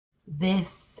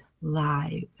this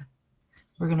live.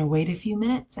 We're going to wait a few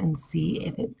minutes and see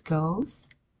if it goes.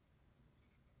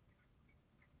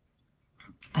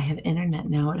 I have internet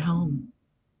now at home.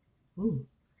 Ooh,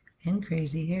 and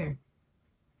crazy here.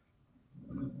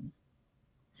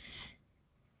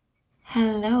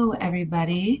 Hello,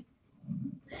 everybody,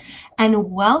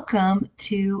 and welcome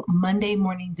to Monday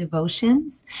Morning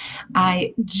Devotions.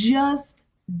 I just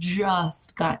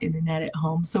got internet at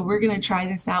home, so we're going to try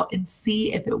this out and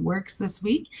see if it works this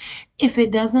week. If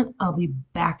it doesn't, I'll be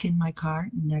back in my car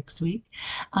next week.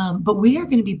 But we are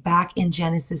going to be back in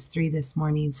Genesis 3 this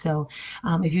morning. So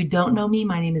if you don't know me,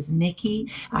 my name is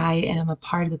Nikki. I am a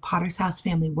part of the Potter's House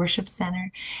Family Worship Center,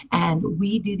 and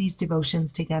we do these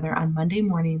devotions together on Monday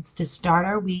mornings to start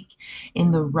our week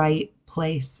in the right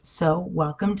place. So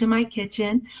welcome to my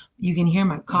kitchen. You can hear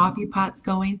my coffee pots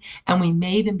going, and we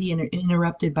may even be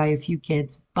interrupted by a few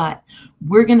kids, but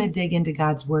we're going to dig into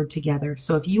God's word together.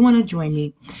 So if you want to join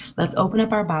me, let's open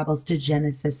up our Bibles to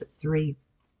Genesis 3.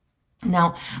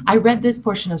 Now, I read this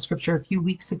portion of scripture a few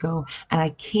weeks ago, and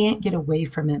I can't get away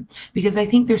from it because I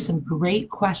think there's some great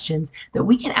questions that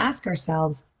we can ask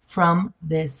ourselves from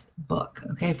this book,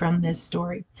 okay, from this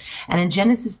story. And in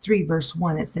Genesis 3, verse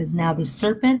 1, it says, "Now the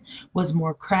serpent was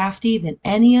more crafty than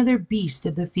any other beast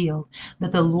of the field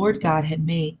that the Lord God had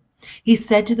made. He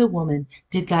said to the woman,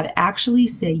 'Did God actually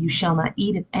say you shall not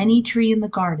eat of any tree in the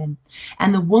garden?'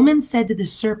 And the woman said to the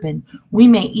serpent, 'We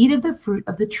may eat of the fruit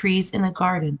of the trees in the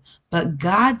garden, but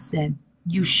God said,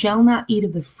 you shall not eat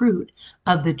of the fruit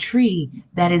of the tree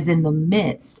that is in the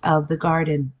midst of the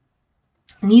garden.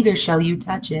 Neither shall you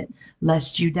touch it,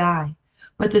 lest you die.'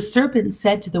 But the serpent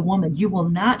said to the woman, 'You will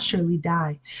not surely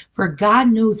die, for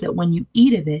God knows that when you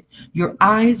eat of it, your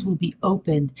eyes will be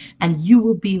opened, and you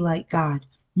will be like God,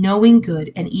 knowing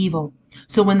good and evil.'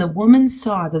 So when the woman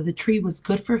saw that the tree was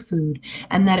good for food,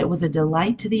 and that it was a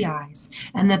delight to the eyes,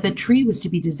 and that the tree was to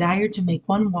be desired to make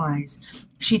one wise,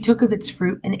 she took of its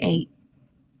fruit and ate.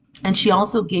 And she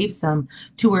also gave some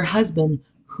to her husband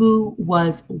who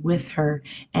was with her,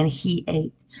 and he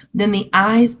ate. Then the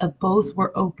eyes of both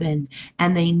were opened,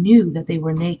 and they knew that they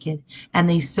were naked. And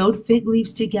they sewed fig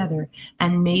leaves together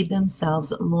and made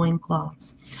themselves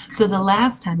loincloths." So the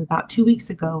last time, about 2 weeks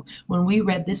ago, when we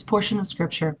read this portion of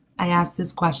scripture, I asked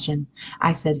this question.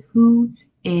 I said, "Who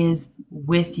is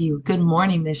with you?" Good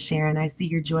morning, Miss Sharon. I see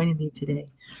you're joining me today.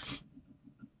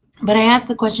 But I asked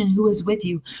the question, who is with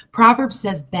you? Proverbs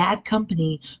says bad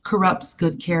company corrupts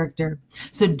good character.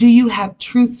 So do you have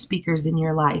truth speakers in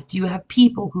your life? Do you have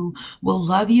people who will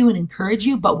love you and encourage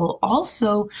you, but will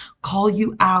also call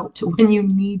you out when you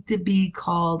need to be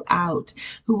called out,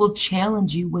 who will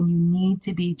challenge you when you need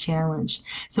to be challenged?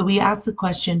 So we asked the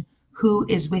question, who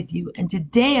is with you? And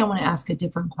today I want to ask a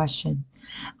different question.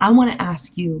 I want to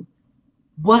ask you,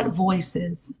 what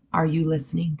voices are you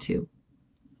listening to?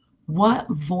 What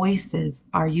voices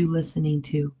are you listening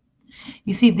to?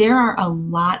 You see, there are a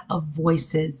lot of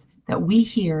voices that we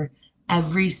hear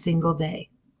every single day.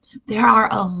 There are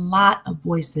a lot of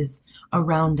voices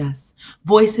around us,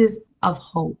 voices of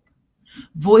hope,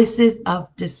 voices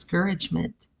of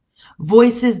discouragement,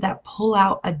 voices that pull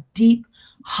out a deep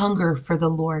hunger for the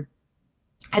Lord.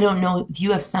 I don't know if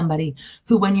you have somebody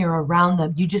who, when you're around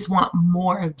them, you just want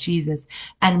more of Jesus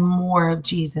and more of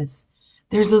Jesus.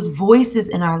 There's those voices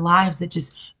in our lives that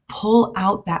just pull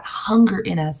out that hunger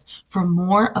in us for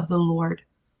more of the Lord.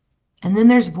 And then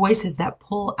there's voices that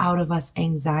pull out of us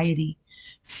anxiety,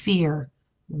 fear,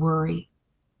 worry.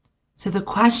 So the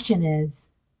question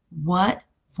is, what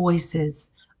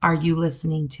voices are you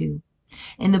listening to?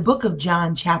 In the book of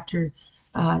John, chapter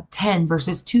 10,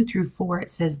 verses 2 through 4,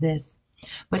 it says this,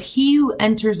 "But he who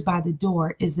enters by the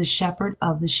door is the shepherd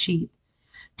of the sheep.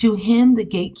 To him the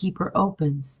gatekeeper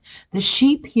opens. The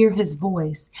sheep hear his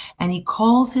voice, and he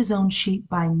calls his own sheep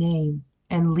by name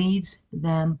and leads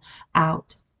them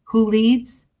out." Who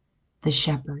leads? The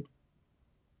shepherd.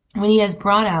 When he has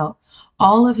brought out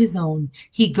all of his own,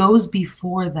 he goes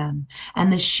before them,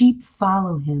 and the sheep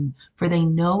follow him, for they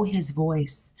know his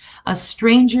voice. A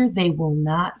stranger they will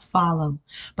not follow,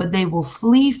 but they will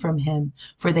flee from him,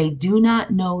 for they do not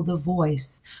know the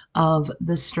voice of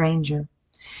the stranger.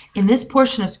 In this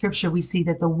portion of scripture, we see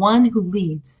that the one who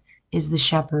leads is the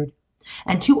shepherd.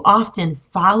 And too often,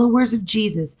 followers of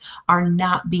Jesus are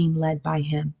not being led by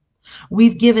him.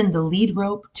 We've given the lead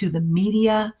rope to the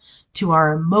media, to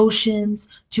our emotions,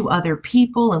 to other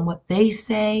people and what they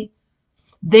say.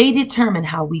 They determine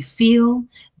how we feel.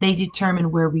 They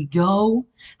determine where we go,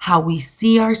 how we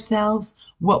see ourselves,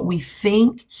 what we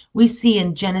think. We see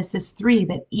in Genesis 3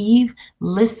 that Eve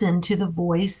listened to the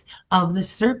voice of the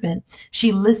serpent.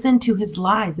 She listened to his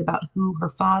lies about who her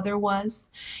father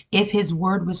was, if his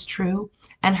word was true,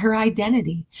 and her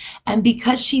identity. And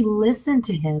because she listened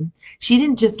to him, she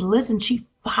didn't just listen, she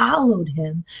followed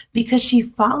him. Because she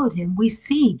followed him, we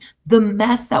see the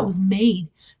mess that was made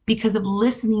because of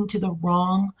listening to the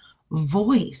wrong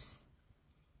voice.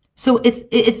 So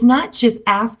it's not just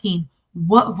asking,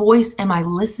 what voice am I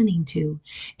listening to?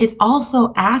 It's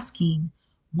also asking,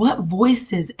 what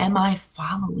voices am I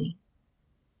following?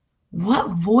 What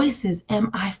voices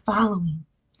am I following?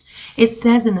 It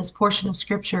says in this portion of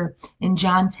scripture in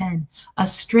John 10, a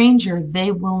stranger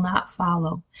they will not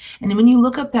follow. And when you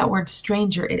look up that word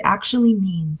stranger, it actually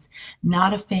means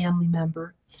not a family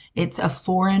member. It's a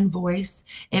foreign voice.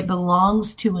 It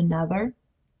belongs to another.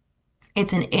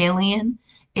 It's an alien.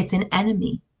 It's an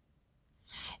enemy.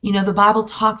 You know, the Bible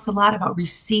talks a lot about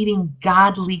receiving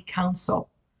godly counsel,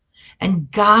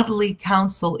 and godly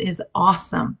counsel is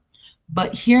awesome.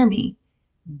 But hear me,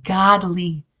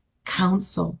 godly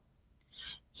counsel.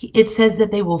 It says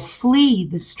that they will flee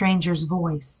the stranger's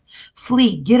voice.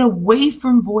 Flee, get away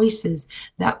from voices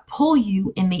that pull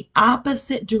you in the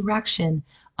opposite direction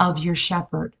of your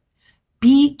shepherd.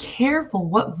 Be careful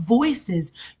what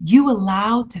voices you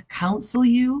allow to counsel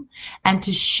you and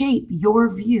to shape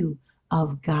your view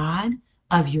of God,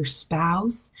 of your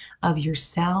spouse, of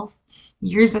yourself.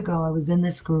 Years ago, I was in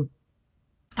this group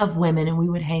of women and we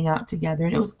would hang out together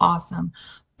and it was awesome.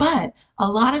 But a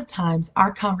lot of times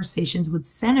our conversations would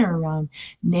center around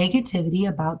negativity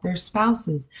about their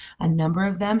spouses. A number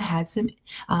of them had some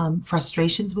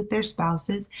frustrations with their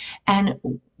spouses, and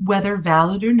whether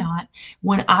valid or not,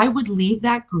 when I would leave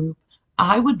that group,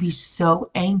 I would be so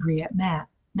angry at Matt.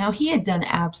 Now, he had done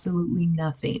absolutely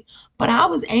nothing, but I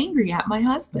was angry at my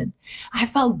husband. I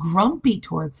felt grumpy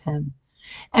towards him.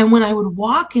 And when I would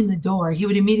walk in the door, he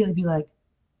would immediately be like,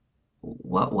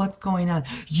 what's going on?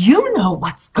 You know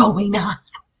what's going on.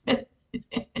 And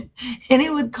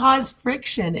it would cause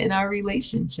friction in our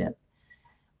relationship.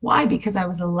 Why? Because I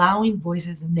was allowing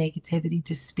voices of negativity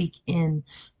to speak in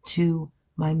to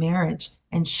my marriage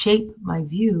and shape my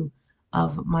view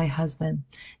of my husband.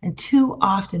 And too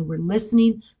often we're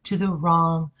listening to the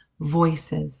wrong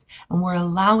voices and we're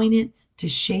allowing it to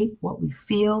shape what we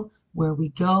feel, where we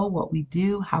go, what we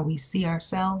do, how we see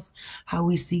ourselves, how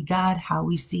we see God, how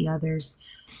we see others.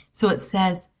 So it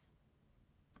says,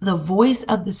 the voice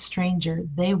of the stranger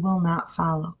they will not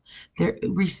follow. They're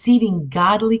receiving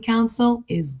godly counsel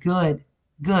is good,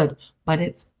 good, but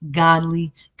it's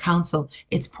godly counsel.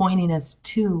 It's pointing us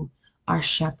to our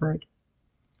shepherd.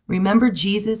 Remember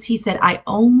Jesus? He said, I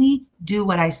only do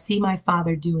what I see my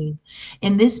Father doing.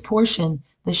 In this portion,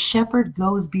 the shepherd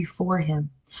goes before him.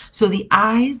 So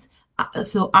eyes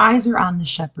are on the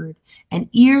shepherd and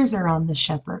ears are on the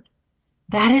shepherd.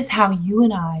 That is how you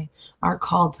and I are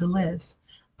called to live.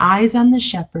 Eyes on the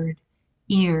shepherd,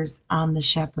 ears on the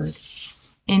shepherd.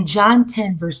 In John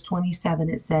 10, verse 27,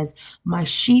 it says, my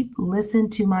sheep listen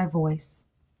to my voice.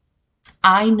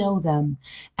 I know them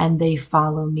and they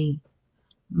follow me.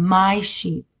 My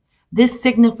sheep. This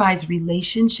signifies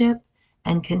relationship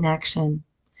and connection.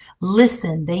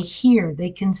 Listen, they hear, they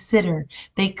consider,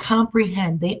 they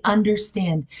comprehend, they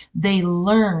understand, they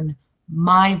learn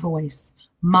my voice,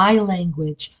 my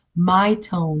language, my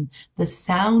tone, the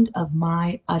sound of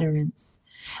my utterance.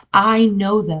 I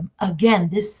know them. Again,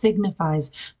 this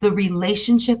signifies the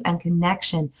relationship and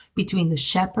connection between the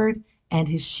shepherd and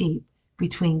his sheep,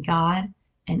 between God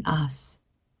and us.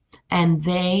 And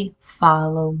they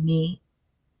follow me.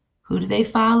 Who do they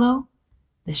follow?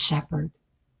 The shepherd.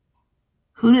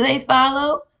 Who do they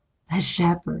follow? The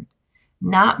shepherd.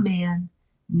 Not man,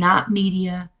 not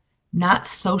media, not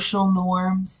social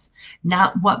norms,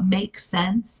 not what makes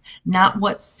sense, not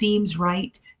what seems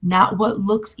right, not what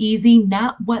looks easy,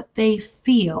 not what they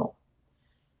feel.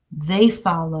 They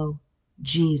follow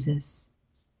Jesus.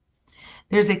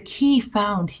 There's a key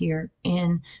found here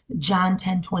in John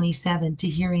 10:27 to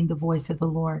hearing the voice of the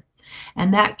Lord.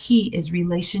 And that key is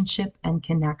relationship and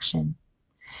connection.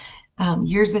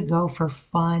 Years ago, for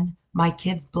fun, my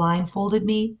kids blindfolded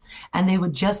me and they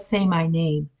would just say my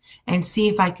name and see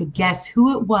if I could guess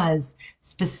who it was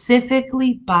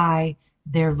specifically by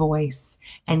their voice.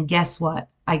 And guess what?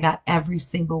 I got every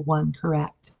single one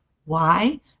correct.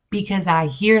 Why? Because I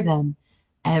hear them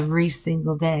every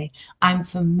single day. I'm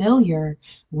familiar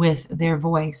with their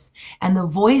voice. And the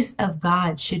voice of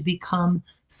God should become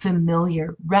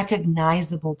familiar,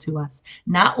 recognizable to us,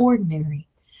 not ordinary,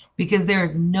 because there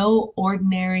is no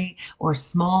ordinary or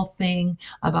small thing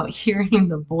about hearing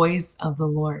the voice of the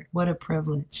Lord. What a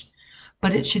privilege.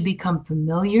 but it should become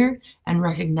familiar and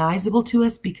recognizable to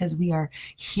us because we are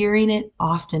hearing it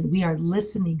often. We are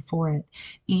listening for it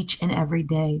each and every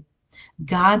day.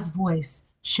 God's voice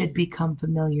should become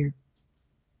familiar.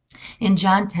 In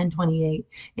John 10:28,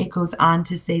 it goes on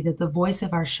to say that the voice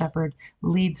of our shepherd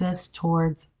leads us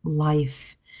towards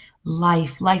life,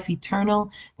 life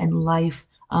eternal and life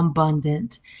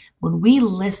abundant. When we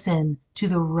listen to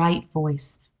the right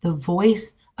voice, the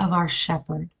voice of our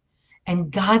shepherd,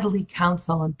 and godly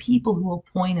counsel and people who will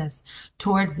point us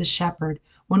towards the shepherd,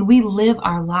 when we live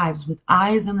our lives with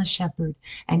eyes on the shepherd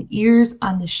and ears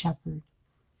on the shepherd,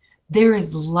 there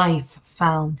is life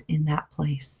found in that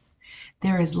place.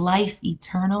 There is life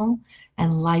eternal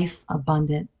and life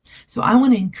abundant. So I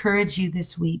want to encourage you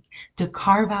this week to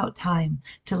carve out time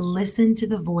to listen to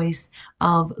the voice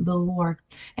of the Lord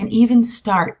and even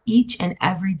start each and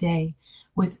every day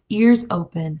with ears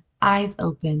open, eyes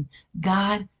open.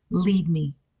 God, lead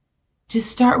me.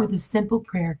 Just start with a simple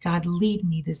prayer. God, lead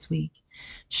me this week.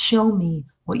 Show me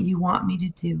what you want me to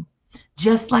do.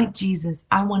 Just like Jesus,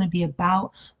 I want to be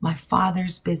about my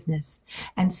Father's business.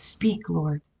 And speak,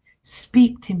 Lord.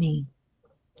 Speak to me.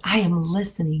 I am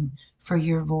listening for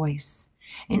your voice.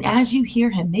 And as you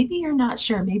hear him, maybe you're not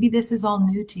sure. Maybe this is all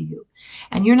new to you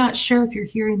and you're not sure if you're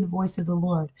hearing the voice of the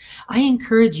Lord. I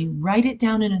encourage you, write it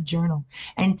down in a journal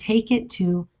and take it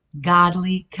to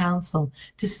godly counsel,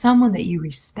 to someone that you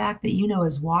respect, that you know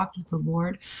has walked with the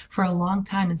Lord for a long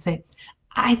time, and say,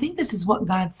 I think this is what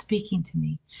God's speaking to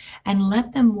me. And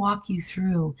let them walk you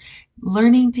through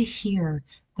learning to hear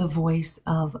the voice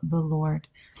of the Lord.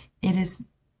 It is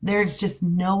There's just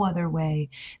no other way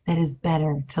that is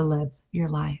better to live your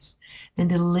life than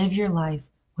to live your life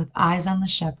with eyes on the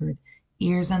shepherd,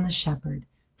 ears on the shepherd,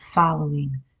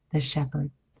 following the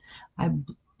shepherd. I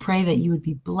pray that you would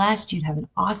be blessed. You'd have an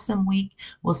awesome week.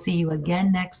 We'll see you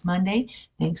again next Monday.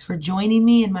 Thanks for joining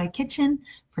me in my kitchen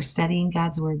for studying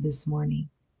God's Word this morning.